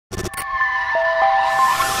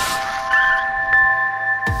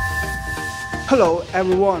Hello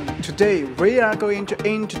everyone, today we are going to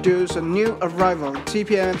introduce a new arrival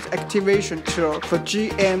TPMS activation tool for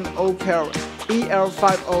GM Opel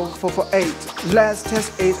EL50448. Let's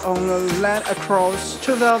test it on the land across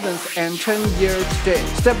 2010 year today.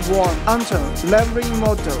 Step 1. Enter levering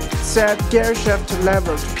model. Set gear shift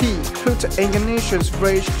lever to P. Put ignition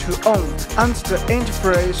switch to on. Enter the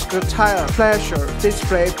interface to tire pressure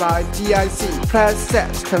displayed by DIC. Press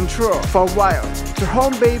set control for a while. The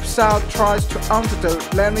home beep sound tries to enter the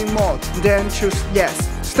levering mode, then choose yes.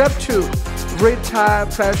 Step 2. Read tire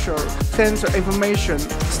pressure sensor information.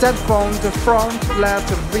 Start from the front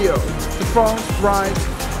left wheel, the front right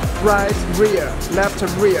rear, left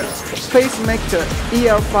rear. Please make the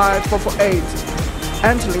EL50448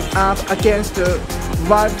 entering up against the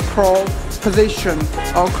valve crawl position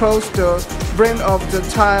or close the rim of the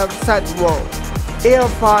tire sidewall.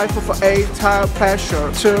 EL50448 tire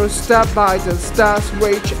pressure to start by the start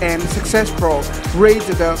switch and successful. Read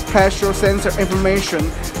the pressure sensor information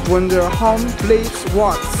when the horn bleeps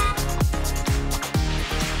once.